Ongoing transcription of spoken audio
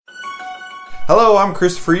Hello, I'm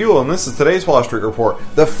Christopher Ewell, and this is today's Wall Street Report,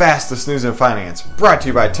 the fastest news in finance, brought to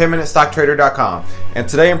you by 10MinuteStockTrader.com. And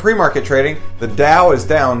today in pre-market trading, the Dow is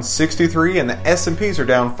down 63 and the S&Ps are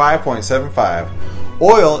down 5.75.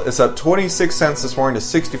 Oil is up 26 cents this morning to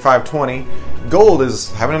 65.20. Gold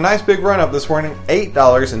is having a nice big run up this morning,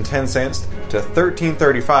 $8.10 to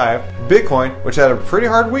 13.35. Bitcoin, which had a pretty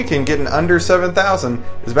hard weekend getting under 7,000,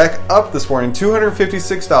 is back up this morning,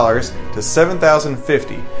 $256 to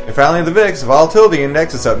 7,050. And finally, the VIX Volatility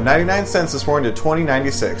Index is up 99 cents this morning to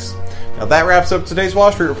 20.96. Now that wraps up today's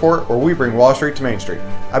Wall Street Report, where we bring Wall Street to Main Street.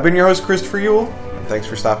 I've been your host, Christopher Ewell, and thanks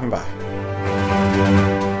for stopping by.